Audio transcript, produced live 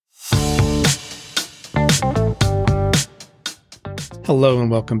Hello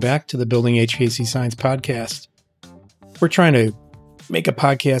and welcome back to the Building HVAC Science podcast. We're trying to make a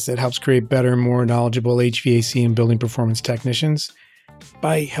podcast that helps create better, more knowledgeable HVAC and building performance technicians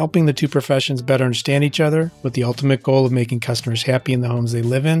by helping the two professions better understand each other with the ultimate goal of making customers happy in the homes they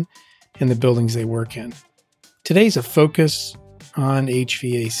live in and the buildings they work in. Today's a focus on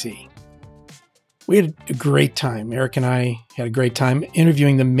HVAC. We had a great time. Eric and I had a great time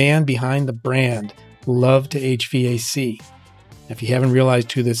interviewing the man behind the brand, Love to HVAC. If you haven't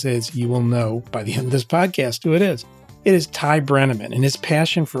realized who this is, you will know by the end of this podcast who it is. It is Ty Branaman, and his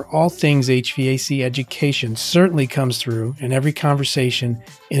passion for all things HVAC education certainly comes through in every conversation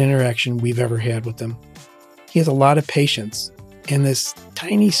and interaction we've ever had with him. He has a lot of patience, and this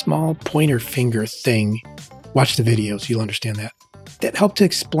tiny, small pointer finger thing, watch the videos, you'll understand that help to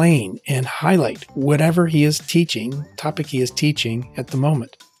explain and highlight whatever he is teaching, topic he is teaching at the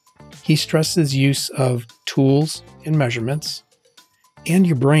moment. He stresses use of tools and measurements and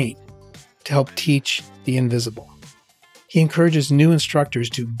your brain to help teach the invisible. He encourages new instructors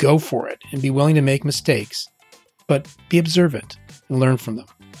to go for it and be willing to make mistakes, but be observant and learn from them.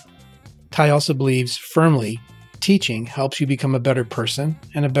 Ty also believes firmly teaching helps you become a better person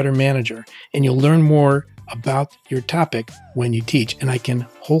and a better manager, and you'll learn more about your topic when you teach, and I can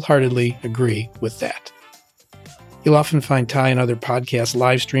wholeheartedly agree with that. You'll often find Ty in other podcasts,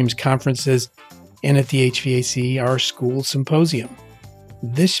 live streams, conferences, and at the HVAC, our school symposium.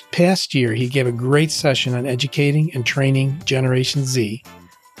 This past year, he gave a great session on educating and training Generation Z.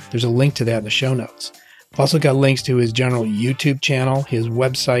 There's a link to that in the show notes. I've also got links to his general YouTube channel, his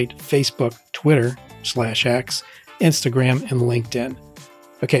website, Facebook, Twitter /X, Instagram, and LinkedIn.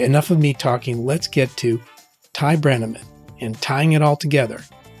 Okay, enough of me talking. Let's get to Ty Branaman and tying it all together,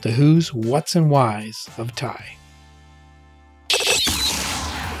 the who's, what's, and whys of Ty.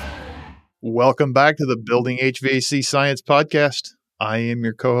 Welcome back to the Building HVAC Science podcast. I am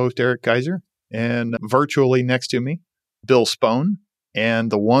your co-host, Eric Kaiser, and virtually next to me, Bill Spohn,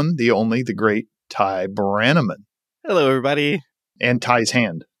 and the one, the only, the great Ty Branaman. Hello, everybody. And Ty's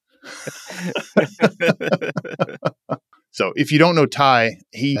hand. So if you don't know Ty,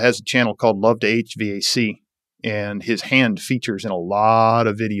 he has a channel called Love to HVAC, and his hand features in a lot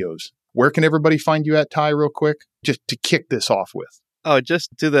of videos. Where can everybody find you at, Ty, real quick? Just to kick this off with. Oh, just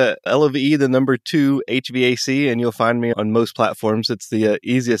do the LOVE, the number 2 HVAC, and you'll find me on most platforms. It's the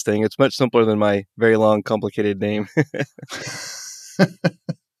easiest thing. It's much simpler than my very long, complicated name.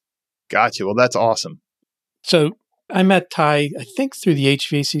 Gotcha. Well, that's awesome. So I met Ty, I think, through the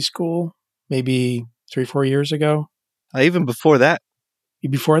HVAC school, maybe 3 or 4 years ago. Even before that.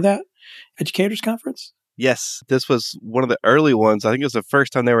 Before that? Educators Conference? Yes, this was one of the early ones. I think it was the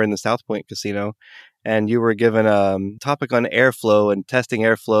first time they were in the South Point Casino. And you were given a topic on airflow and testing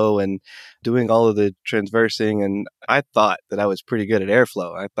airflow and doing all of the transversing. And I thought that I was pretty good at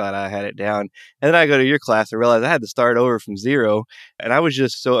airflow. I thought I had it down. And then I go to your class and realize I had to start over from zero. And I was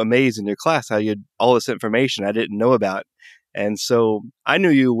just so amazed in your class how you had all this information I didn't know about. And so I knew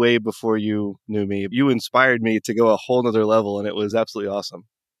you way before you knew me. You inspired me to go a whole nother level, and it was absolutely awesome.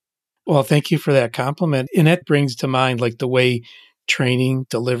 Well, thank you for that compliment. And that brings to mind like the way training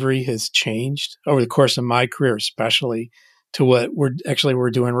delivery has changed over the course of my career, especially to what we're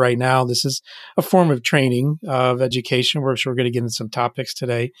doing right now. This is a form of training, of education. We're going to get into some topics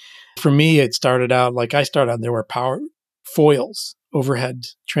today. For me, it started out like there were power foils, overhead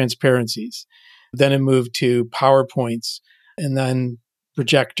transparencies. Then it moved to PowerPoints and then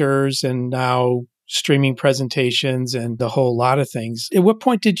projectors and now streaming presentations and the whole lot of things. At what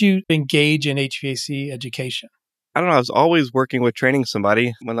point did you engage in HVAC education? I don't know. I was always working with training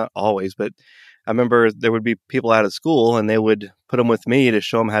somebody. Well, not always, but I remember there would be people out of school and they would put them with me to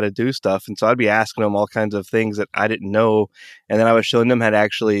show them how to do stuff. And so I'd be asking them all kinds of things that I didn't know. And then I was showing them how to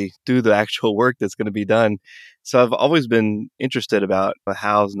actually do the actual work that's going to be done. So I've always been interested about the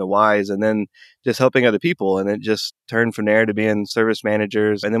hows and the whys and then just helping other people. And it just turned from there to being service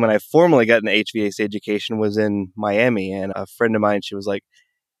managers. And then when I formally got into HVAC education was in Miami, and a friend of mine, she was like,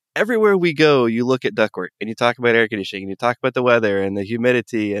 everywhere we go, you look at ductwork and you talk about air conditioning and you talk about the weather and the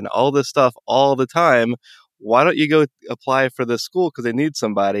humidity and all this stuff all the time. Why don't you go apply for the school? Because they need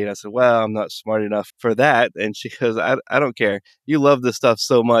somebody. And I said, well, I'm not smart enough for that. And she goes, I don't care. You love this stuff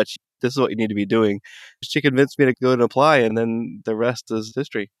so much. This is what you need to be doing. She convinced me to go and apply. And then the rest is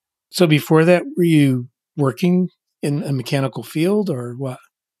history. So before that, were you working in a mechanical field or what?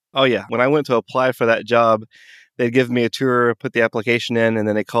 Oh, yeah. When I went to apply for that job, they'd give me a tour, put the application in, and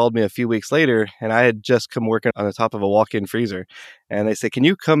then they called me a few weeks later, and I had just come working on the top of a walk-in freezer. And they said, can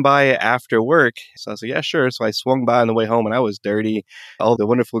you come by after work? So I said, yeah, sure. So I swung by on the way home, and I was dirty, all the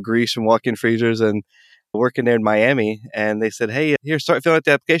wonderful grease from walk-in freezers. And working there in Miami, and they said, "Hey, here, start filling out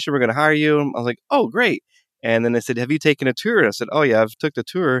the application. We're going to hire you." I was like, "Oh, great." And then they said, "Have you taken a tour?" And I said, "Oh, yeah, I've took the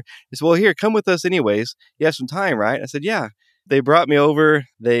tour." They said, "Well, here, come with us anyways. You have some time, right?" I said, "Yeah." They brought me over.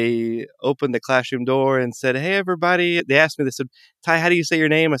 They opened the classroom door and said, "Hey, everybody." They asked me, they said, "Ty, how do you say your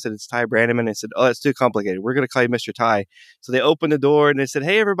name?" I said, "It's Ty Branaman." They said, "Oh, that's too complicated. We're going to call you Mr. Ty." So they opened the door and they said,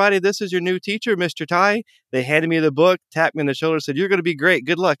 "Hey, everybody, this is your new teacher, Mr. Ty." They handed me the book, tapped me on the shoulder, said, "You're going to be great.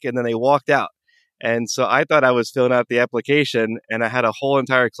 Good luck." And then they walked out. And so I thought I was filling out the application, and I had a whole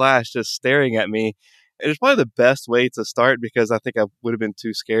entire class just staring at me. It was probably the best way to start because I think I would have been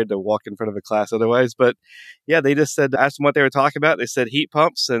too scared to walk in front of a class otherwise. But yeah, they just said, asked them what they were talking about. They said heat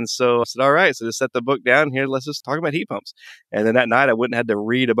pumps. And so I said, "All right." So just set the book down here. Let's just talk about heat pumps. And then that night I went and had to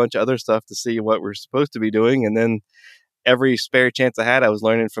read a bunch of other stuff to see what we're supposed to be doing. And then every spare chance I had, I was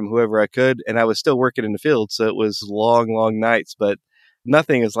learning from whoever I could. And I was still working in the field. So it was long, long nights. But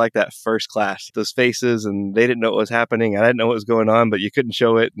nothing is like that first class. Those faces, and they didn't know what was happening. I didn't know what was going on, but you couldn't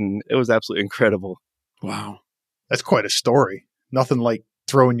show it. And it was absolutely incredible. Wow. That's quite a story. Nothing like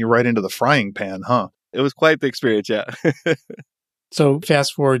throwing you right into the frying pan, huh? It was quite the experience, yeah. So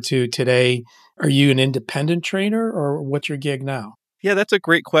fast forward to today, are you an independent trainer or what's your gig now? Yeah, that's a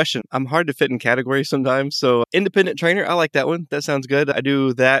great question. I'm hard to fit in categories sometimes. So independent trainer, I like that one. That sounds good. I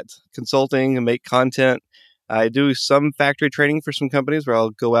do that consulting and make content. I do some factory training for some companies where I'll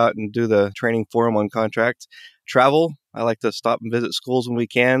go out and do the training for them on contract. Travel, I like to stop and visit schools when we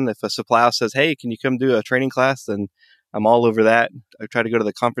can. If a supply house says, "Hey, can you come do a training class?" then I'm all over that. I try to go to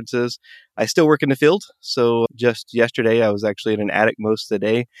the conferences. I still work in the field. So just yesterday, I was actually in an attic most of the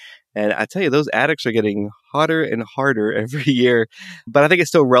day. And I tell you, those attics are getting hotter and harder every year. But I think it's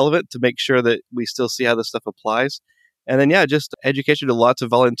still relevant to make sure that we still see how this stuff applies. And then, yeah, just education to lots of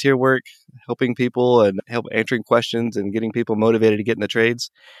volunteer work, helping people and help answering questions and getting people motivated to get in the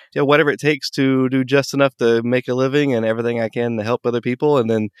trades. Yeah, whatever it takes to do just enough to make a living and everything I can to help other people. And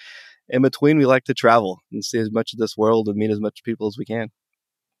then in between, we like to travel and see as much of this world and meet as much people as we can.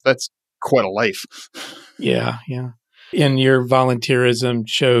 That's quite a life. Yeah, yeah. And your volunteerism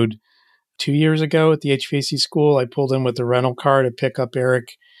showed 2 years ago at the HVAC school. I pulled in with the rental car to pick up Eric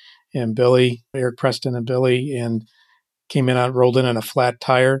and Billy, Eric Preston and Billy, and came in on, rolled in on a flat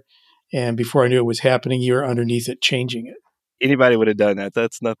tire. And before I knew it was happening, you were underneath it changing it. Anybody would have done that.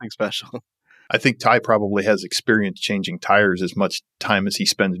 That's nothing special. I think Ty probably has experience changing tires as much time as he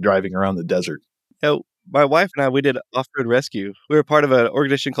spends driving around the desert. My wife and I, we did off-road rescue. We were part of an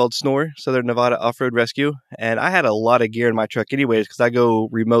organization called SNOR, Southern Nevada Off-Road Rescue. And I had a lot of gear in my truck anyways, because I go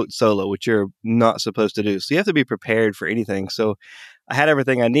remote solo, which you're not supposed to do. So you have to be prepared for anything. So I had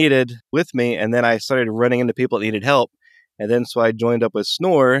everything I needed with me. And then I started running into people that needed help. And then so I joined up with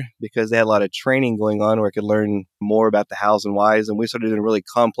SNOR because they had a lot of training going on where I could learn more about the hows and whys. And we started doing really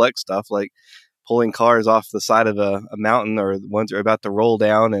complex stuff like pulling cars off the side of a mountain, or the ones that are about to roll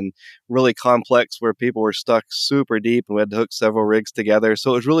down, and really complex where people were stuck super deep and we had to hook several rigs together.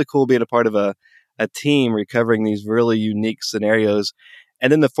 So it was really cool being a part of a team recovering these really unique scenarios.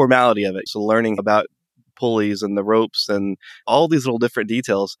 And then the formality of it. So learning about pulleys and the ropes and all these little different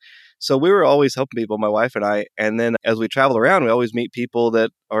details. So we were always helping people, my wife and I. And then as we travel around, we always meet people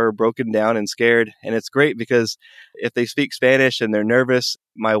that are broken down and scared. And it's great because if they speak Spanish and they're nervous,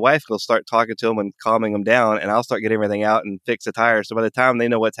 my wife will start talking to them and calming them down, and I'll start getting everything out and fix the tire. So by the time they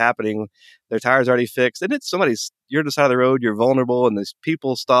know what's happening, their tire's already fixed. And it's you're on the side of the road, you're vulnerable, and these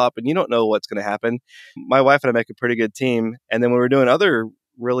people stop and you don't know what's going to happen. My wife and I make a pretty good team. And then when we're doing other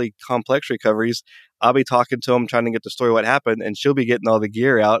really complex recoveries, I'll be talking to them, trying to get the story what happened, and she'll be getting all the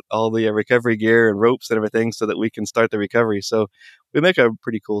gear out, all the recovery gear and ropes and everything so that we can start the recovery. So we make a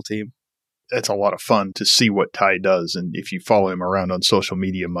pretty cool team. That's a lot of fun to see what Ty does. And if you follow him around on social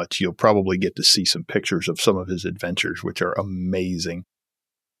media much, you'll probably get to see some pictures of some of his adventures, which are amazing.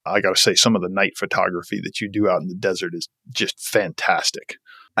 I got to say, some of the night photography that you do out in the desert is just fantastic.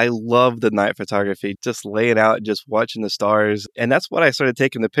 I love the night photography, just laying out, just watching the stars. And that's what I started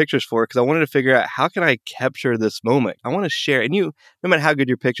taking the pictures for, because I wanted to figure out, how can I capture this moment? I want to share. And no matter how good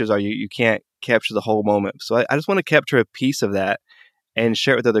your pictures are, you can't capture the whole moment. So I just want to capture a piece of that and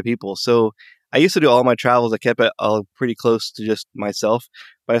share it with other people. So I used to do all my travels. I kept it all pretty close to just myself,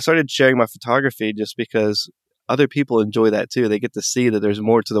 but I started sharing my photography just because other people enjoy that too. They get to see that there's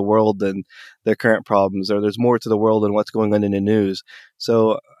more to the world than their current problems, or there's more to the world than what's going on in the news.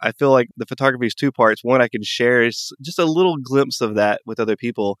 So I feel like the photography is two parts. One, I can share just a little glimpse of that with other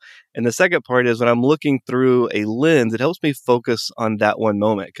people. And the second part is when I'm looking through a lens, it helps me focus on that one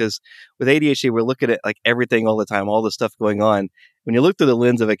moment. Because with ADHD, we're looking at like everything all the time, all the stuff going on. when you look through the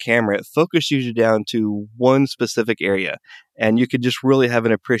lens of a camera, it focuses you down to one specific area. And you could just really have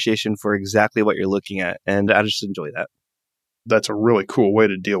an appreciation for exactly what you're looking at. And I just enjoy that. That's a really cool way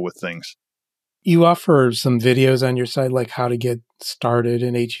to deal with things. You offer some videos on your site, like how to get started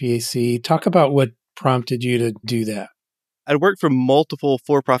in HVAC. Talk about what prompted you to do that. I'd worked for multiple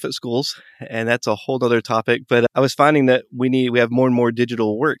for-profit schools, and that's a whole other topic. But I was finding that we have more and more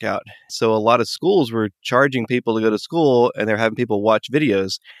digital work out. So a lot of schools were charging people to go to school, and they're having people watch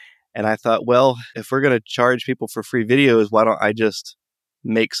videos. And I thought, well, if we're going to charge people for free videos, why don't I just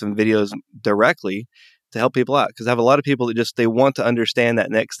make some videos directly to help people out? Because I have a lot of people that they want to understand that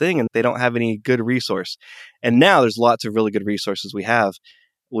next thing, and they don't have any good resource. And now there's lots of really good resources we have,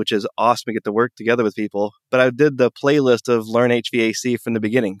 which is awesome to get to work together with people. But I did the playlist of Learn HVAC from the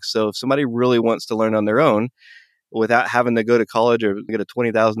beginning. So if somebody really wants to learn on their own without having to go to college or get a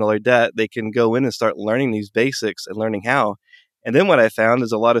 $20,000 debt, they can go in and start learning these basics and learning how. And then what I found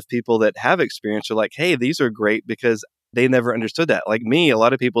is a lot of people that have experience are like, hey, these are great because they never understood that. Like me, a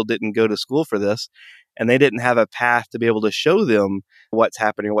lot of people didn't go to school for this, and they didn't have a path to be able to show them what's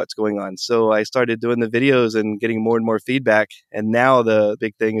happening or what's going on. So I started doing the videos and getting more and more feedback. And now the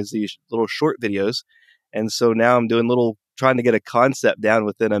big thing is these little short videos. And so now I'm doing trying to get a concept down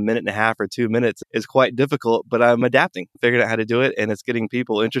within a minute and a half or 2 minutes is quite difficult, but I'm adapting, figuring out how to do it. And it's getting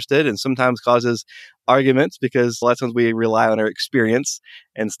people interested, and sometimes causes arguments because a lot of times we rely on our experience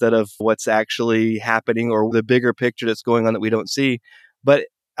instead of what's actually happening or the bigger picture that's going on that we don't see. But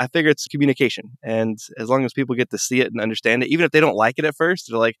I figure it's communication. And as long as people get to see it and understand it, even if they don't like it at first,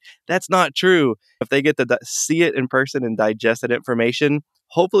 they're like, that's not true. If they get to see it in person and digest that information,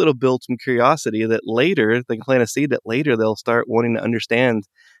 hopefully it'll build some curiosity that later they can plant a seed that later they'll start wanting to understand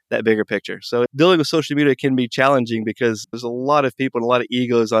that bigger picture. So dealing with social media can be challenging because there's a lot of people and a lot of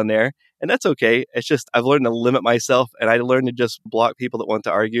egos on there. And that's okay. It's just I've learned to limit myself, and I learned to just block people that want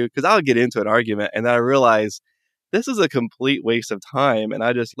to argue, because I'll get into an argument and then I realize this is a complete waste of time. And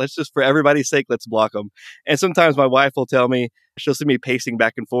let's just, for everybody's sake, let's block them. And sometimes my wife will tell me, she'll see me pacing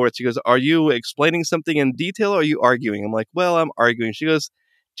back and forth. She goes, are you explaining something in detail or are you arguing? I'm like, well, I'm arguing. She goes,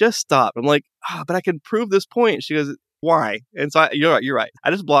 just stop. I'm like, but I can prove this point. She goes, why? And so you're right.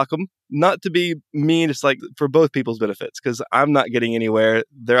 I just block them, not to be mean, just like for both people's benefits, because I'm not getting anywhere.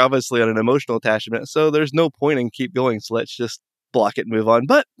 They're obviously on an emotional attachment. So there's no point in keep going. So let's just block it and move on.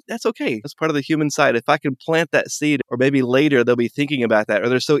 But that's okay. That's part of the human side. If I can plant that seed, or maybe later they'll be thinking about that, or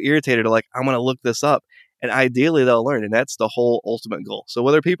they're so irritated, or like, I'm going to look this up. And ideally they'll learn. And that's the whole ultimate goal. So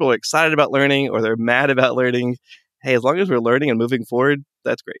whether people are excited about learning or they're mad about learning, hey, as long as we're learning and moving forward,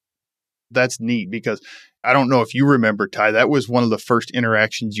 that's great. That's neat, because I don't know if you remember, Ty, that was one of the first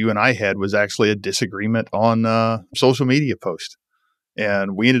interactions you and I had, was actually a disagreement on a social media post.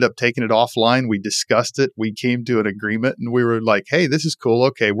 And we ended up taking it offline. We discussed it. We came to an agreement, and we were like, hey, this is cool.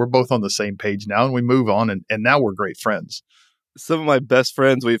 Okay, we're both on the same page now. And we move on. And now we're great friends. Some of my best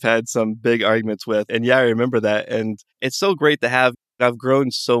friends we've had some big arguments with. And yeah, I remember that. And it's so great to have. I've grown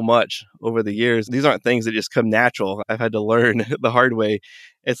so much over the years. These aren't things that just come natural. I've had to learn the hard way.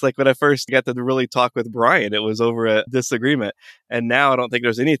 It's like when I first got to really talk with Brian, it was over a disagreement. And now I don't think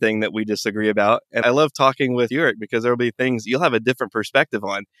there's anything that we disagree about. And I love talking with Eric because there'll be things you'll have a different perspective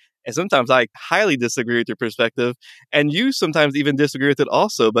on. And sometimes I highly disagree with your perspective. And you sometimes even disagree with it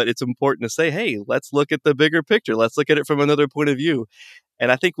also. But it's important to say, hey, let's look at the bigger picture. Let's look at it from another point of view.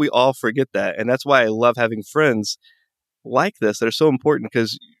 And I think we all forget that. And that's why I love having friends like this that are so important,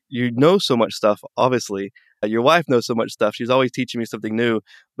 because you know so much stuff, obviously. Your wife knows so much stuff. She's always teaching me something new,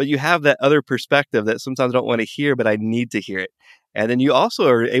 but you have that other perspective that sometimes I don't want to hear, but I need to hear it. And then you also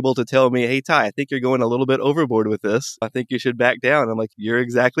are able to tell me, hey, Ty, I think you're going a little bit overboard with this. I think you should back down. I'm like, you're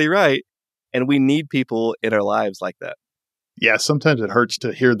exactly right. And we need people in our lives like that. Yeah, sometimes it hurts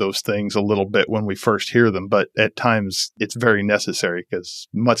to hear those things a little bit when we first hear them, but at times it's very necessary, because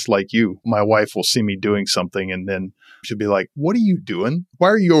much like you, my wife will see me doing something and then she'll be like, what are you doing? Why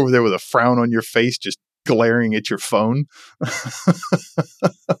are you over there with a frown on your face, just glaring at your phone?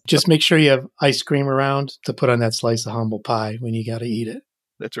 Just make sure you have ice cream around to put on that slice of humble pie when you got to eat it.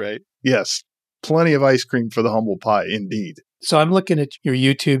 That's right. Yes, plenty of ice cream for the humble pie, indeed. So I'm looking at your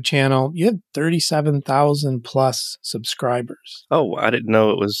YouTube channel. You have 37,000 plus subscribers. Oh, I didn't know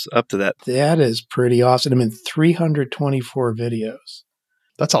it was up to that. That is pretty awesome. I mean, 324 videos.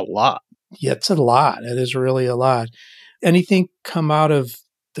 That's a lot. Yeah, it's a lot. It is really a lot. Anything come out of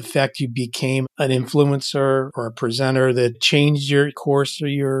the fact you became an influencer or a presenter that changed your course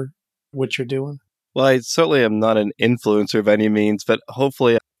or what you're doing? Well, I certainly am not an influencer of any means, but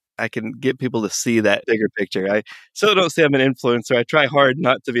hopefully I can get people to see that bigger picture. I still don't say I'm an influencer. I try hard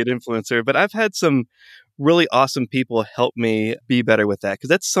not to be an influencer, but I've had some really awesome people help me be better with that because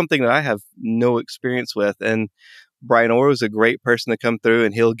that's something that I have no experience with. And Brian Orr is a great person to come through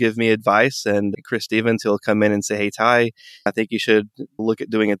and he'll give me advice. And Chris Stevens, he'll come in and say, hey, Ty, I think you should look at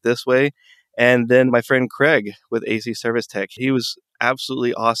doing it this way. And then my friend Craig with AC Service Tech, he was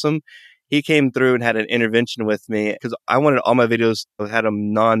absolutely awesome. He came through and had an intervention with me because I wanted all my videos, I had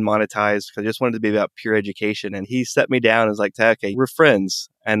them non-monetized because I just wanted to be about pure education. And he set me down and was like, okay, we're friends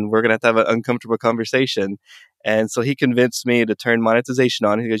and we're going to have an uncomfortable conversation. And so he convinced me to turn monetization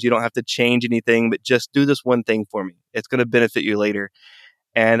on. He goes, you don't have to change anything, but just do this one thing for me. It's going to benefit you later.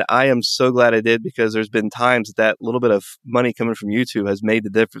 And I am so glad I did because there's been times that little bit of money coming from YouTube has made the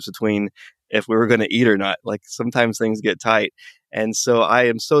difference between if we were going to eat or not. Like sometimes things get tight. And so I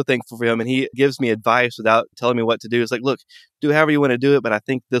am so thankful for him. And he gives me advice without telling me what to do. It's like, look, do however you want to do it, but I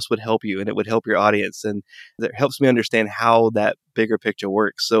think this would help you and it would help your audience. And it helps me understand how that bigger picture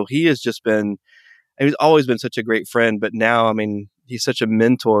works. So he has just been, he's always been such a great friend, but now, I mean, he's such a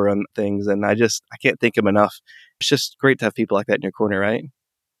mentor on things. And I can't thank him enough. It's just great to have people like that in your corner, right?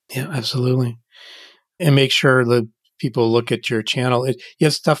 Yeah, absolutely. And make sure that people look at your channel. You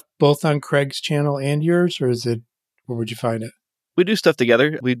have stuff both on Craig's channel and yours, or is it, where would you find it? We do stuff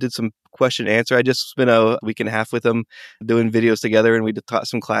together. We did some question and answer. I just spent a week and a half with him doing videos together and we taught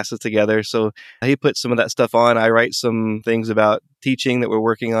some classes together. So he put some of that stuff on. I write some things about teaching that we're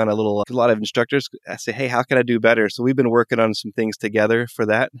working on a lot of instructors. I say, hey, how can I do better? So we've been working on some things together for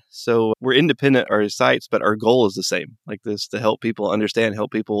that. So we're independent, our sites, but our goal is the same, like this, to help people understand,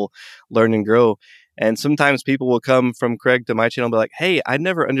 help people learn and grow. And sometimes people will come from Craig to my channel and be like, hey, I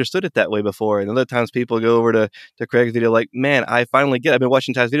never understood it that way before. And other times people go over to Craig's video like, man, I finally get it. I've been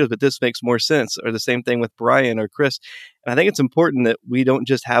watching Ty's videos, but this makes more sense. Or the same thing with Brian or Chris. And I think it's important that we don't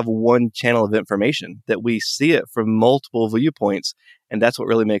just have one channel of information, that we see it from multiple viewpoints. And that's what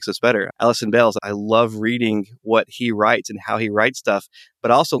really makes us better. Allison Bales, I love reading what he writes and how he writes stuff,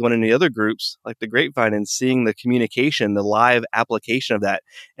 but also going in the other groups like the Grapevine and seeing the communication, the live application of that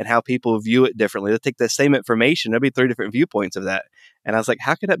and how people view it differently. They take the same information, there'll be 3 different viewpoints of that. And I was like,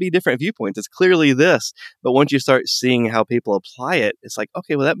 how can that be different viewpoints? It's clearly this. But once you start seeing how people apply it, it's like,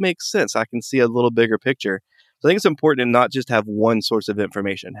 okay, well, that makes sense. I can see a little bigger picture. So I think it's important to not just have one source of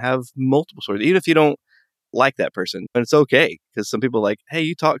information, have multiple sources, even if you don't like that person. And it's okay because some people are like, hey,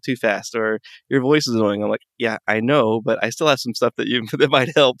 you talk too fast or your voice is annoying. I'm like, yeah, I know, but I still have some stuff that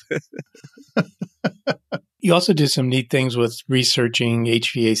might help. You also do some neat things with researching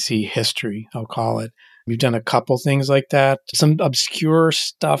HVAC history, I'll call it. You've done a couple things like that, some obscure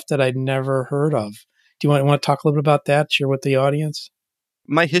stuff that I'd never heard of. Do you want to talk a little bit about that, share with the audience?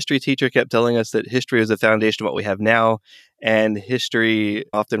 My history teacher kept telling us that history is the foundation of what we have now, and history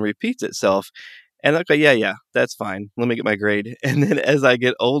often repeats itself. And I'm like, yeah, that's fine. Let me get my grade. And then as I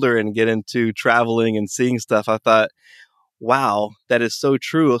get older and get into traveling and seeing stuff, I thought, wow, that is so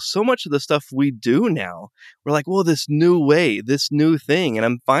true. So much of the stuff we do now, we're like, well, this new way, this new thing. And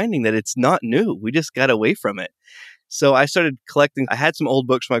I'm finding that it's not new. We just got away from it. So I started collecting. I had some old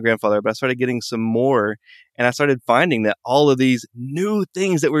books from my grandfather, but I started getting some more. And I started finding that all of these new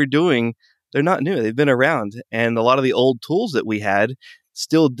things that we're doing, they're not new. They've been around. And a lot of the old tools that we had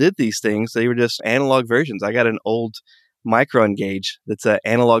still did these things. They were just analog versions. I got an old micron gauge that's an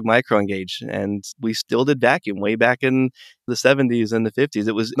analog micron gauge, and we still did vacuum way back in the 70s and the 50s.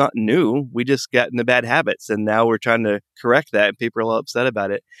 It was not new. We just got into bad habits, and now we're trying to correct that, and people are all upset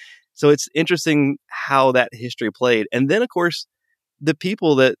about it. So it's interesting how that history played. And then, of course, the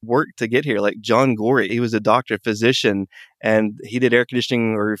people that worked to get here, like John Gorey, he was a doctor, physician, and he did air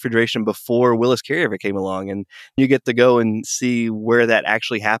conditioning or refrigeration before Willis Carrier ever came along. And you get to go and see where that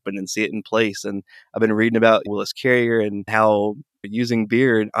actually happened and see it in place. And I've been reading about Willis Carrier and how using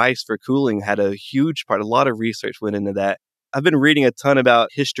beer and ice for cooling had a huge part. A lot of research went into that. I've been reading a ton about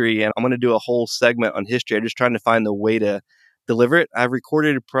history, and I'm going to do a whole segment on history. I'm just trying to find the way to deliver it. I've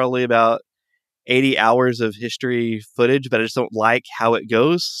recorded probably about 80 hours of history footage, but I just don't like how it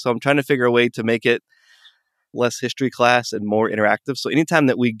goes. So I'm trying to figure a way to make it less history class and more interactive. So anytime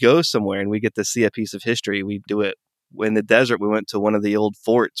that we go somewhere and we get to see a piece of history, we do it. In the desert, we went to one of the old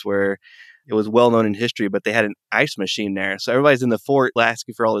forts where it was well known in history, but they had an ice machine there. So everybody's in the fort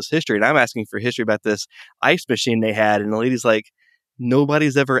asking for all this history. And I'm asking for history about this ice machine they had. And the lady's like,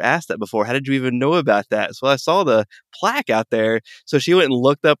 nobody's ever asked that before. How did you even know about that? So I saw the plaque out there. So she went and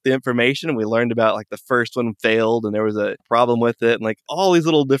looked up the information, and we learned about like the first one failed and there was a problem with it and like all these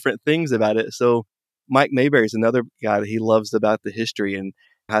little different things about it. So Mike Mayberry is another guy that he loves about the history and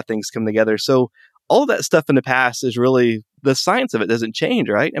how things come together. So all of that stuff in the past is really, the science of it doesn't change,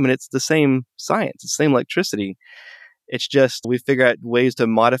 right? I mean, it's the same science, it's the same electricity. It's just we figure out ways to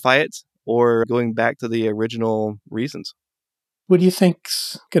modify it or going back to the original reasons. What do you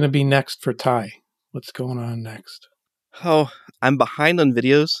think's going to be next for Ty? What's going on next? Oh, I'm behind on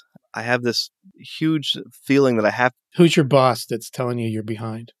videos. I have this huge feeling that I have Who's your boss that's telling you you're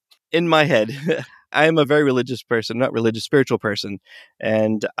behind? in my head. I am a very religious person, not religious, spiritual person.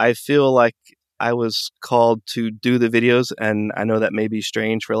 And I feel like I was called to do the videos. And I know that may be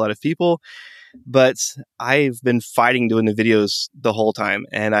strange for a lot of people, but I've been fighting doing the videos the whole time.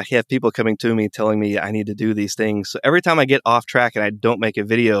 And I have people coming to me telling me I need to do these things. So every time I get off track and I don't make a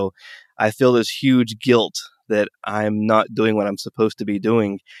video, I feel this huge guilt that I'm not doing what I'm supposed to be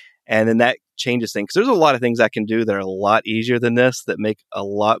doing. And then that changes things. There's a lot of things I can do that are a lot easier than this, that make a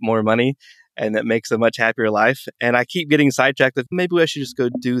lot more money and that makes a much happier life. And I keep getting sidetracked that maybe I should just go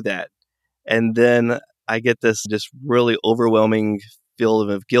do that. And then I get this just really overwhelming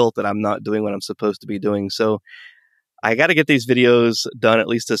feeling of guilt that I'm not doing what I'm supposed to be doing. So I got to get these videos done, at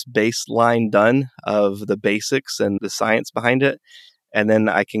least this baseline done of the basics and the science behind it. And then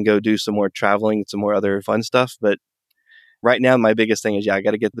I can go do some more traveling, some more other fun stuff. But right now, my biggest thing is, I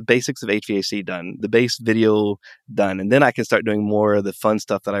got to get the basics of HVAC done, the base video done, and then I can start doing more of the fun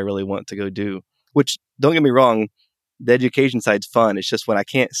stuff that I really want to go do, which, don't get me wrong, the education side's fun. It's just when I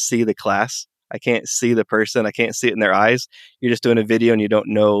can't see the class, I can't see the person, I can't see it in their eyes. You're just doing a video and you don't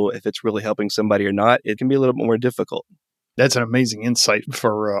know if it's really helping somebody or not. It can be a little bit more difficult. That's an amazing insight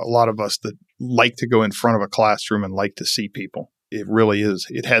for a lot of us that like to go in front of a classroom and like to see people. It really is.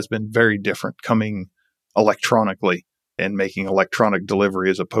 It has been very different coming electronically and making electronic delivery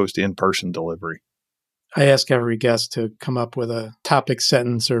as opposed to in-person delivery. I ask every guest to come up with a topic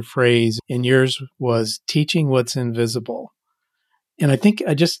sentence or phrase, and yours was teaching what's invisible. And I think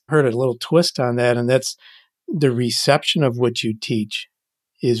I just heard a little twist on that, and that's the reception of what you teach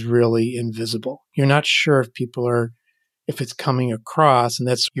is really invisible. You're not sure if it's coming across, and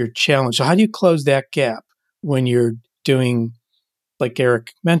that's your challenge. So how do you close that gap when you're doing, like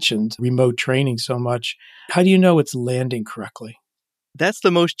Eric mentioned, remote training so much? How do you know it's landing correctly? That's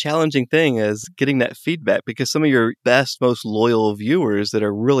the most challenging thing, is getting that feedback, because some of your best, most loyal viewers that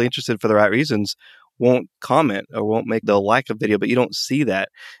are really interested for the right reasons won't comment or they'll like a video, but you don't see that.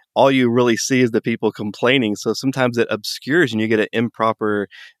 All you really see is the people complaining. So sometimes it obscures and you get an improper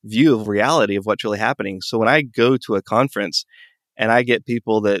view of reality of what's really happening. So when I go to a conference and I get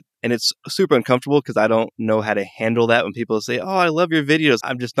people and it's super uncomfortable because I don't know how to handle that when people say, "Oh, I love your videos."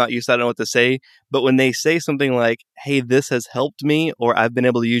 I'm just not used to, I don't know what to say. But when they say something like, "Hey, this has helped me," or "I've been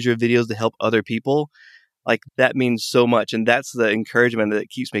able to use your videos to help other people," like that means so much. And that's the encouragement that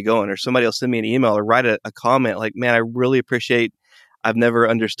keeps me going. Or somebody will send me an email or write a comment like, "Man, I really appreciate, I've never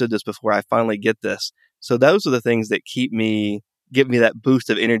understood this before. I finally get this." So those are the things that give me that boost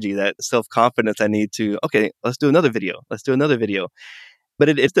of energy, that self-confidence I need to, okay, let's do another video. Let's do another video. But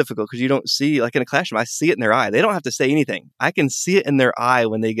it is difficult because you don't see, like in a classroom, I see it in their eye. They don't have to say anything. I can see it in their eye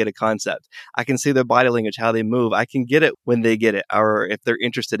when they get a concept. I can see their body language, how they move. I can get it when they get it, or if they're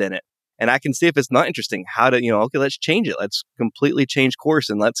interested in it. And I can see if it's not interesting, how to, okay, let's change it. Let's completely change course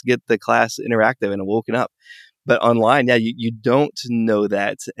and let's get the class interactive and woken up. But online, you don't know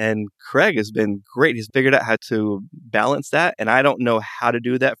that. And Craig has been great. He's figured out how to balance that. And I don't know how to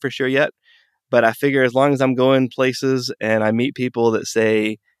do that for sure yet. But I figure as long as I'm going places and I meet people that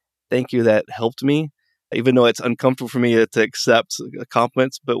say, "Thank you, that helped me," even though it's uncomfortable for me to accept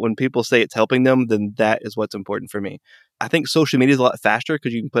compliments, but when people say it's helping them, then that is what's important for me. I think social media is a lot faster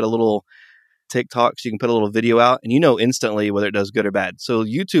because you can put a little TikToks, you can put a little video out and instantly whether it does good or bad. So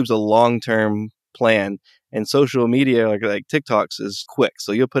YouTube's a long-term plan, and social media like TikToks is quick.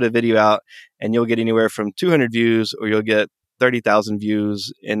 So you'll put a video out and you'll get anywhere from 200 views or you'll get 30,000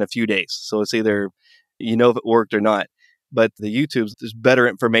 views in a few days. So it's either, if it worked or not. But the YouTube's is better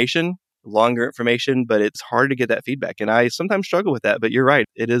information, longer information, but it's hard to get that feedback. And I sometimes struggle with that, but you're right.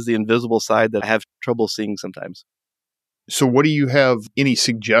 It is the invisible side that I have trouble seeing sometimes. So what do you have any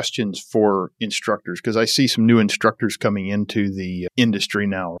suggestions for instructors? Because I see some new instructors coming into the industry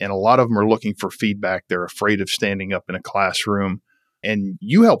now, and a lot of them are looking for feedback. They're afraid of standing up in a classroom. And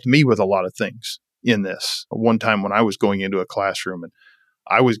you helped me with a lot of things in this. One time when I was going into a classroom and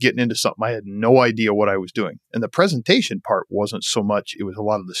I was getting into something, I had no idea what I was doing. And the presentation part wasn't so much, it was a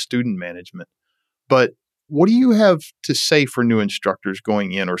lot of the student management. But what do you have to say for new instructors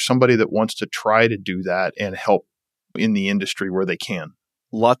going in, or somebody that wants to try to do that and help in the industry where they can?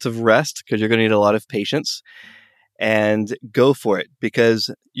 Lots of rest, because you're going to need a lot of patience, and go for it because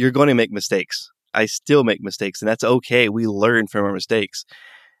you're going to make mistakes. I still make mistakes, and that's okay. We learn from our mistakes,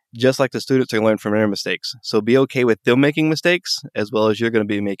 just like the students are learning from their mistakes. So be okay with them making mistakes as well as you're going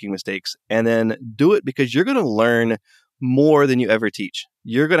to be making mistakes, and then do it because you're going to learn more than you ever teach.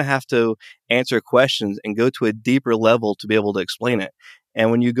 you're going to have to answer questions and go to a deeper level to be able to explain it. And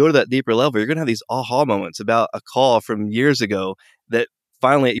when you go to that deeper level, you're going to have these aha moments about a call from years ago that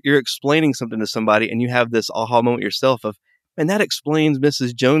finally you're explaining something to somebody and you have this aha moment yourself of, and that explains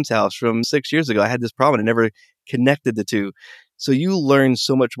Mrs. Jones' house from 6 years ago. I had this problem and I never connected the two. So you learn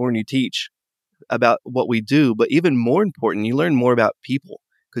so much more when you teach about what we do, but even more important, you learn more about people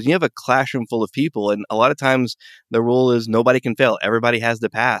because you have a classroom full of people. And a lot of times the rule is nobody can fail. Everybody has to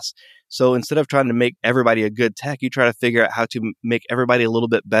pass. So instead of trying to make everybody a good tech, you try to figure out how to make everybody a little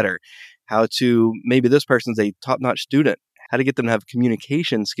bit better, how to maybe this person's a top-notch student, how to get them to have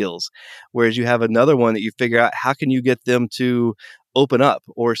communication skills. Whereas you have another one that you figure out how can you get them to open up,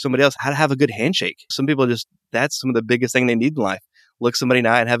 or somebody else, how to have a good handshake. Some people that's some of the biggest thing they need in life. Look somebody in the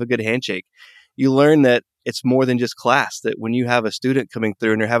eye and have a good handshake. You learn that it's more than just class, that when you have a student coming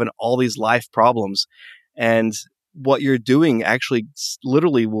through and you're having all these life problems and what you're doing actually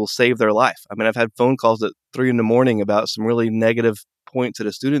literally will save their life. I mean, I've had phone calls at 3 a.m. about some really negative points that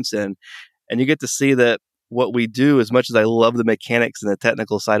a student's in, and you get to see that what we do, as much as I love the mechanics and the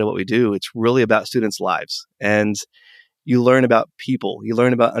technical side of what we do, it's really about students' lives. And you learn about people. You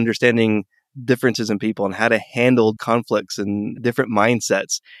learn about understanding differences in people and how to handle conflicts and different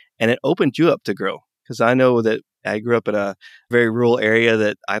mindsets. And it opened you up to grow. Because I know that I grew up in a very rural area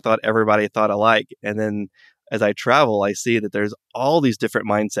that I thought everybody thought alike. And then as I travel, I see that there's all these different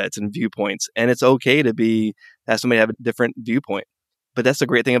mindsets and viewpoints. And it's okay to have somebody have a different viewpoint. But that's the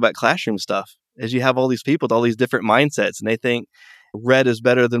great thing about classroom stuff, is you have all these people with all these different mindsets and they think red is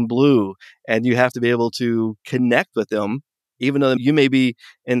better than blue. And you have to be able to connect with them, even though you may be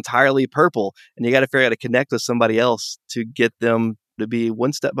entirely purple, and you got to figure out how to connect with somebody else to get them to be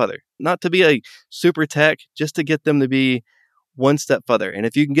one step further. Not to be a super tech, just to get them to be one step further. And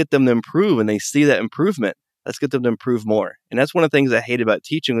if you can get them to improve and they see that improvement, let's get them to improve more. And that's one of the things I hate about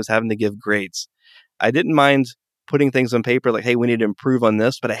teaching, was having to give grades. I didn't mind putting things on paper like, hey, we need to improve on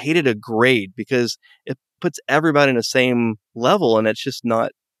this, but I hated a grade because it puts everybody in the same level and it's just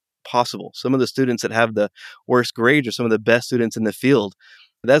not possible. Some of the students that have the worst grades are some of the best students in the field.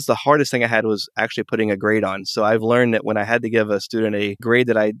 That's the hardest thing I had, was actually putting a grade on. So I've learned that when I had to give a student a grade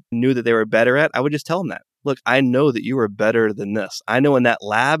that I knew that they were better at, I would just tell them that, look, I know that you are better than this. I know in that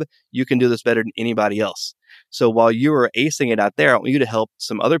lab, you can do this better than anybody else. So while you are acing it out there, I want you to help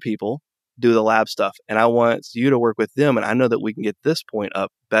some other people do the lab stuff. And I want you to work with them. And I know that we can get this point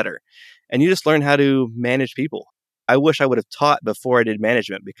up better. And you just learn how to manage people. I wish I would have taught before I did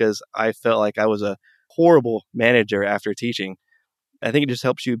management, because I felt like I was a horrible manager after teaching. I think it just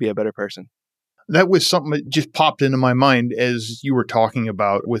helps you be a better person. That was something that just popped into my mind as you were talking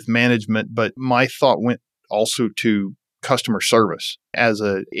about with management, but my thought went also to customer service. As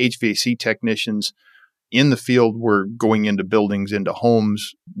a HVAC technicians in the field, we're going into buildings, into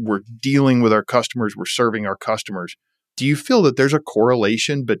homes, we're dealing with our customers, we're serving our customers. Do you feel that there's a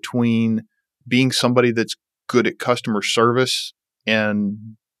correlation between being somebody that's good at customer service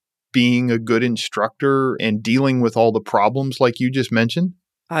and being a good instructor and dealing with all the problems like you just mentioned?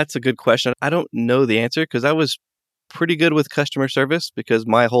 That's a good question. I don't know the answer, because I was pretty good with customer service, because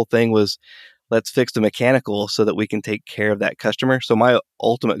my whole thing was, let's fix the mechanical so that we can take care of that customer. So my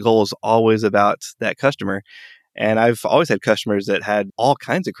ultimate goal is always about that customer. And I've always had customers that had all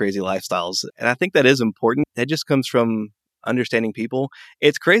kinds of crazy lifestyles. And I think that is important. That just comes from understanding people.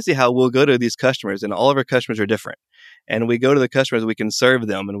 It's crazy how we'll go to these customers and all of our customers are different. And we go to the customers, we can serve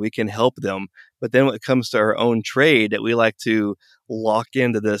them and we can help them. But then when it comes to our own trade, that we like to lock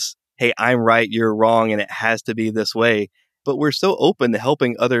into this, hey, I'm right, you're wrong, and it has to be this way. But we're so open to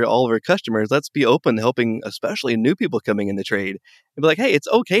helping all of our customers. Let's be open to helping, especially new people coming in the trade, and be like, hey, it's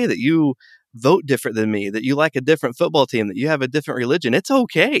okay that you vote different than me, that you like a different football team, that you have a different religion. It's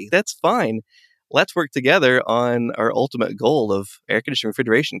okay. That's fine. Let's work together on our ultimate goal of air conditioning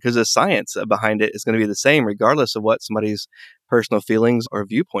refrigeration, because the science behind it is going to be the same regardless of what somebody's personal feelings or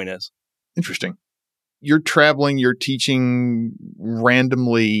viewpoint is. Interesting. You're traveling, you're teaching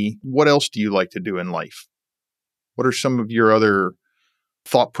randomly. What else do you like to do in life? What are some of your other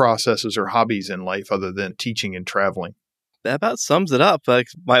thought processes or hobbies in life other than teaching and traveling? That about sums it up. Like,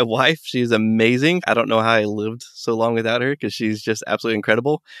 my wife, she's amazing. I don't know how I lived so long without her, because she's just absolutely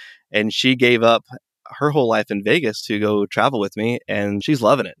incredible. And she gave up her whole life in Vegas to go travel with me, and she's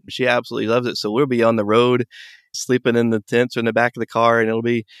loving it. She absolutely loves it. So we'll be on the road, sleeping in the tents or in the back of the car, and it'll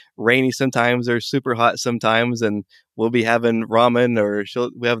be rainy sometimes or super hot sometimes, and we'll be having ramen, or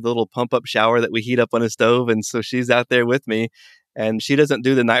we have the little pump up shower that we heat up on a stove, and so she's out there with me. And she doesn't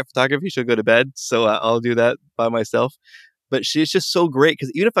do the night photography; she'll go to bed, so I'll do that by myself. But she's just so great,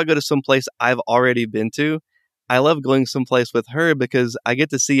 because even if I go to some place I've already been to, I love going someplace with her because I get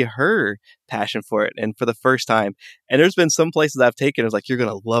to see her passion for it and for the first time. And there's been some places I've taken, it's like, you're going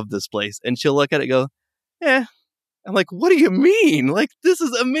to love this place. And she'll look at it and go, eh. I'm like, what do you mean? Like, this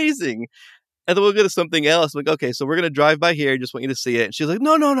is amazing. And then we'll go to something else. I'm like, okay, so we're going to drive by here. I just want you to see it. And she's like,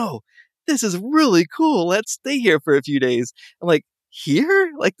 no, no, no. This is really cool. Let's stay here for a few days. I'm like,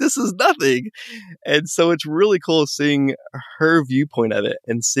 here? Like, this is nothing. And so it's really cool seeing her viewpoint of it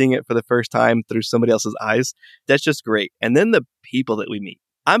and seeing it for the first time through somebody else's eyes. That's just great. And then the people that we meet.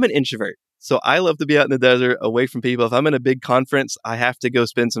 I'm an introvert. So I love to be out in the desert, away from people. If I'm in a big conference, I have to go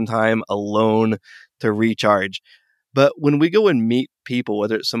spend some time alone to recharge. But when we go and meet people,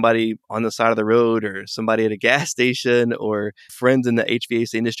 whether it's somebody on the side of the road or somebody at a gas station or friends in the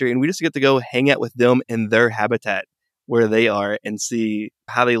HVAC industry, and we just get to go hang out with them in their habitat where they are and see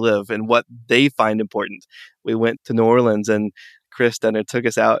how they live and what they find important. We went to New Orleans and Chris Dunner took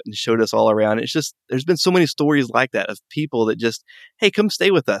us out and showed us all around. It's just, there's been so many stories like that of people that just, hey, come stay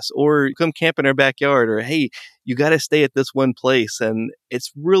with us or come camp in our backyard or, hey, you got to stay at this one place. And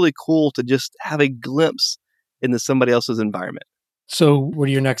it's really cool to just have a glimpse into somebody else's environment. So what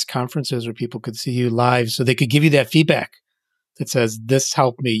are your next conferences where people could see you live so they could give you that feedback that says, this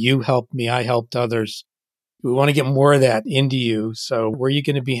helped me, you helped me, I helped others? We want to get more of that into you. So where are you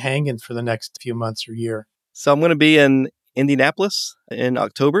going to be hanging for the next few months or year? So I'm going to be in Indianapolis in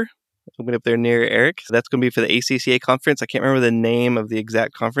October. I'm going to be up there near Eric. So that's going to be for the ACCA conference. I can't remember the name of the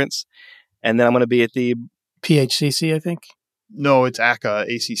exact conference. And then I'm going to be at the PHCC, I think. No, it's ACCA,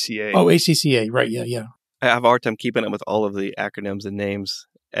 ACCA. Oh, ACCA. Right. Yeah. I have a hard time keeping up with all of the acronyms and names.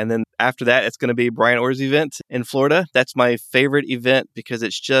 And then after that, it's going to be Brian Orr's event in Florida. That's my favorite event because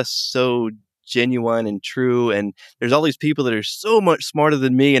it's just so genuine and true. And there's all these people that are so much smarter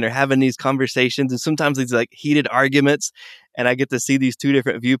than me and are having these conversations and sometimes these like heated arguments. And I get to see these two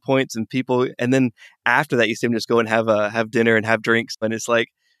different viewpoints and people. And then after that, you see them just go and have dinner and have drinks. And it's like,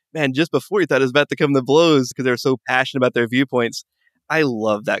 man, just before you thought it was about to come to blows because they're so passionate about their viewpoints. I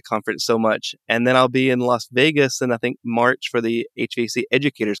love that conference so much. And then I'll be in Las Vegas in, I think, March for the HVAC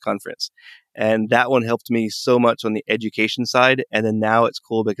Educators Conference. And that one helped me so much on the education side. And then now it's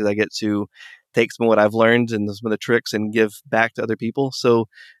cool because I get to take some of what I've learned and some of the tricks and give back to other people. So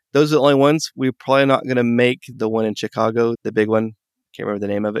those are the only ones. We're probably not going to make the one in Chicago, the big one. Can't remember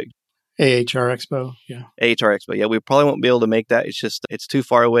the name of it. AHR Expo. Yeah. AHR Expo. Yeah, we probably won't be able to make that. It's just, it's too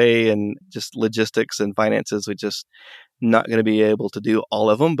far away and just logistics and finances. We just not going to be able to do all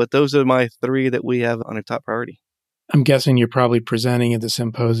of them. But those are my three that we have on our top priority. I'm guessing you're probably presenting at the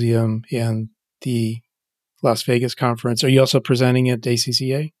symposium and the Las Vegas conference. Are you also presenting at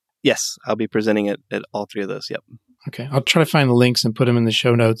ACCA? Yes, I'll be presenting at all three of those. Yep. Okay. I'll try to find the links and put them in the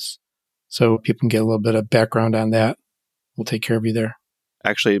show notes so people can get a little bit of background on that. We'll take care of you there.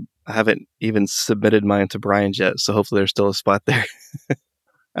 Actually, I haven't even submitted mine to Brian's yet, so hopefully there's still a spot there.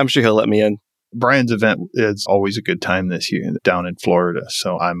 I'm sure he'll let me in. Brian's event is always a good time this year down in Florida,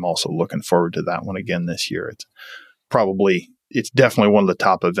 so I'm also looking forward to that one again this year. It's definitely one of the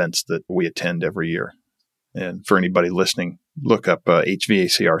top events that we attend every year. And for anybody listening, look up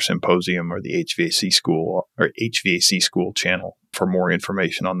HVACR Symposium or the HVAC School channel for more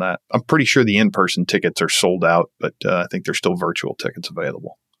information on that. I'm pretty sure the in-person tickets are sold out, but I think there's still virtual tickets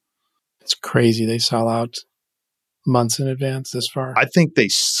available. It's crazy. They sell out months in advance this far. I think they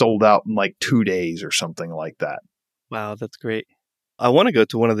sold out in like 2 days or something like that. Wow, that's great. I want to go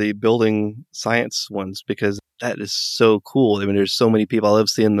to one of the building science ones because that is so cool. I mean, there's so many people. I love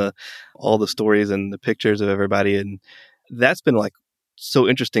seeing all the stories and the pictures of everybody. And that's been like so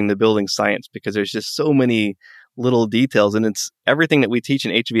interesting, the building science, because there's just so many little details. And it's everything that we teach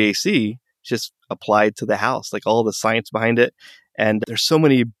in HVAC just applied to the house, like all the science behind it. And there's so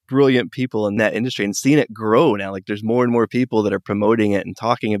many brilliant people in that industry and seeing it grow now. Like there's more and more people that are promoting it and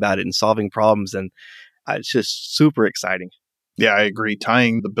talking about it and solving problems. And it's just super exciting. Yeah, I agree.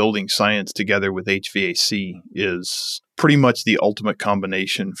 Tying the building science together with HVAC is pretty much the ultimate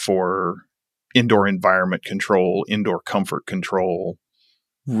combination for indoor environment control, indoor comfort control,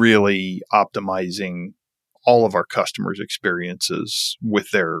 really optimizing all of our customers' experiences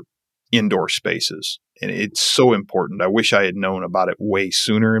with their indoor spaces. And it's so important. I wish I had known about it way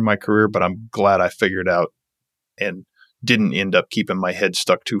sooner in my career, but I'm glad I figured out and didn't end up keeping my head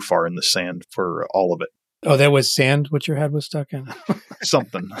stuck too far in the sand for all of it. Oh, that was sand, what your head was stuck in?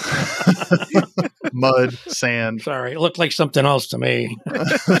 Something. Mud, sand. Sorry, it looked like something else to me.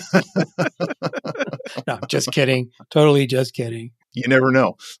 No, just kidding. Totally just kidding. You never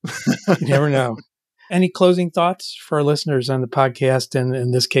know. You never know. Any closing thoughts for our listeners on the podcast and in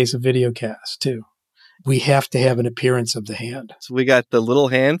this case, a video cast too? we have to have an appearance of the hand. So we got the little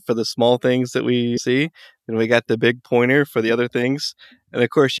hand for the small things that we see, and we got the big pointer for the other things. And of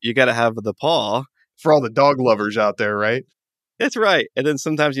course, you got to have the paw. For all the dog lovers out there, right? That's right. And then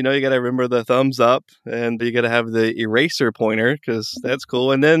sometimes, you got to remember the thumbs up, and you got to have the eraser pointer because that's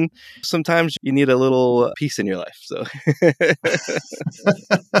cool. And then sometimes you need a little peace in your life. So,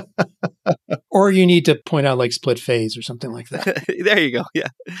 Or you need to point out like split phase or something like that. There you go. Yeah.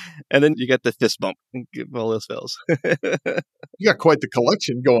 And then you got the fist bump. Give all those fails. You got quite the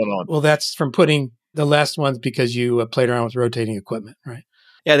collection going on. Well, that's from putting the last ones because you played around with rotating equipment, right?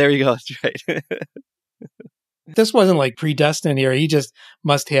 Yeah, there you go. That's right. This wasn't like predestined here. He just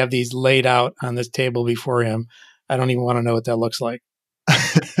must have these laid out on this table before him. I don't even want to know what that looks like.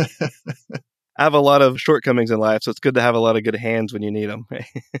 I have a lot of shortcomings in life, so it's good to have a lot of good hands when you need them.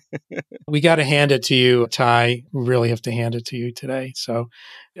 We got to hand it to you, Ty. We really have to hand it to you today. So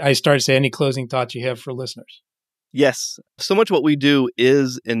I started to say, any closing thoughts you have for listeners? Yes. So much what we do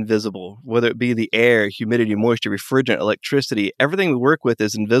is invisible, whether it be the air, humidity, moisture, refrigerant, electricity, everything we work with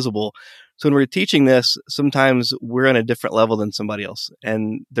is invisible. So when we're teaching this, sometimes we're on a different level than somebody else.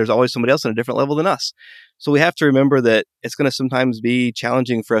 And there's always somebody else on a different level than us. So we have to remember that it's going to sometimes be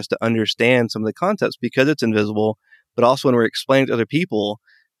challenging for us to understand some of the concepts because it's invisible, but also when we're explaining to other people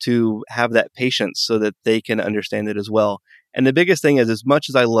to have that patience so that they can understand it as well. And the biggest thing is, as much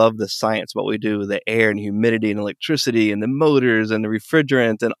as I love the science, what we do, the air and humidity and electricity and the motors and the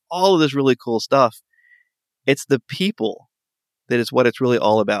refrigerant and all of this really cool stuff, it's the people that is what it's really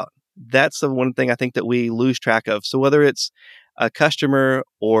all about. That's the one thing I think that we lose track of. So whether it's a customer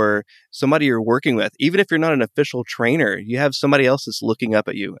or somebody you're working with, even if you're not an official trainer, you have somebody else that's looking up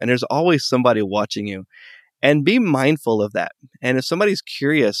at you, and there's always somebody watching you. And be mindful of that. And if somebody's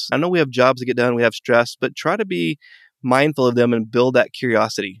curious, I know we have jobs to get done, we have stress, but try to be mindful of them and build that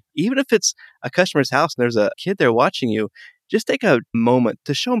curiosity. Even if it's a customer's house and there's a kid there watching you, just take a moment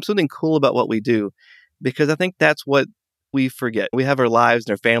to show them something cool about what we do. Because I think that's what we forget. We have our lives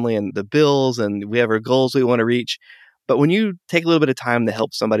and our family and the bills, and we have our goals we want to reach. But when you take a little bit of time to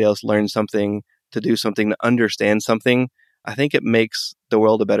help somebody else learn something, to do something, to understand something, I think it makes the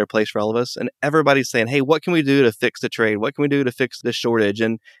world a better place for all of us. And everybody's saying, hey, what can we do to fix the trade? What can we do to fix the shortage?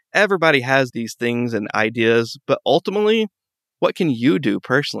 And everybody has these things and ideas. But ultimately, what can you do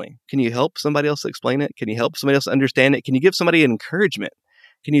personally? Can you help somebody else explain it? Can you help somebody else understand it? Can you give somebody encouragement?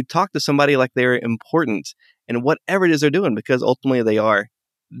 Can you talk to somebody like they're important in whatever it is they're doing? Because ultimately they are.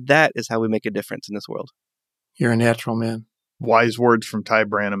 That is how we make a difference in this world. You're a natural, man. Wise words from Ty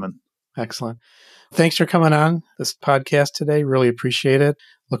Branaman. Excellent. Thanks for coming on this podcast today. Really appreciate it.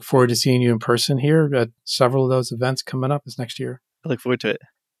 Look forward to seeing you in person here at several of those events coming up this next year. I look forward to it.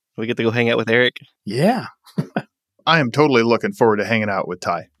 We get to go hang out with Eric. Yeah. I am totally looking forward to hanging out with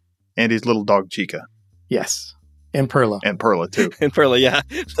Ty and his little dog Chica. Yes. And Perla. And Perla, too. And Perla, yeah.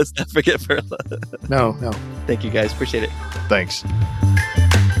 Let's not forget Perla. No. Thank you, guys. Appreciate it. Thanks.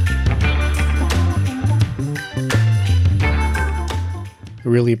 I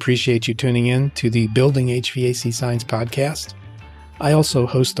really appreciate you tuning in to the Building HVAC Science podcast. I also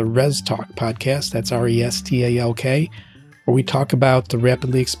host the Res Talk podcast, that's RESTALK, where we talk about the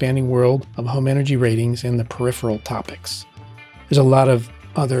rapidly expanding world of home energy ratings and the peripheral topics. There's a lot of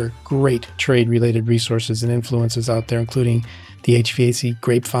other great trade-related resources and influences out there, including the HVAC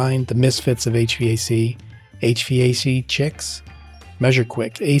Grapevine, the Misfits of HVAC, HVAC Chicks,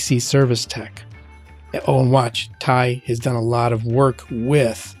 MeasureQuick, AC Service Tech. Oh, and watch, Ty has done a lot of work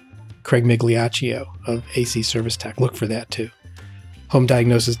with Craig Migliaccio of AC Service Tech. Look for that too.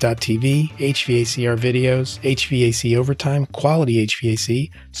 HomeDiagnosis.tv, HVACR videos, HVAC Overtime, Quality HVAC,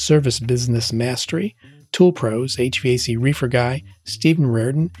 Service Business Mastery, Tool Pros, HVAC Reefer Guy, Stephen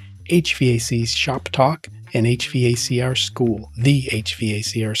Reardon, HVAC Shop Talk, and HVACR School, the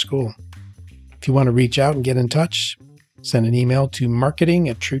HVACR School. If you want to reach out and get in touch, send an email to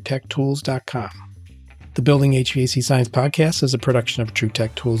marketing@truetech-tools.com. The Building HVAC Science podcast is a production of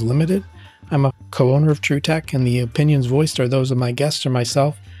TrueTech Tools Limited. I'm a co-owner of TrueTech, and the opinions voiced are those of my guests or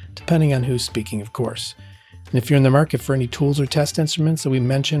myself, depending on who's speaking, of course. And if you're in the market for any tools or test instruments that we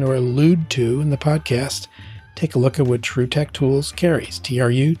mention or allude to in the podcast, take a look at what TrueTech Tools carries,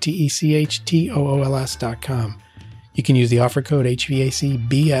 TrueTechTools.com. You can use the offer code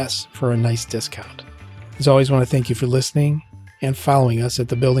HVACBS for a nice discount. As always, I want to thank you for listening and following us at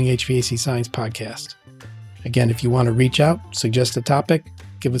the Building HVAC Science podcast. Again, if you want to reach out, suggest a topic,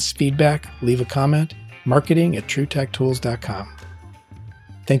 give us feedback, leave a comment, marketing@truetech-tools.com.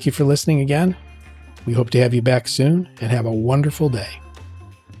 Thank you for listening again. We hope to have you back soon and have a wonderful day.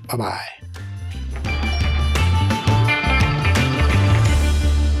 Bye-bye.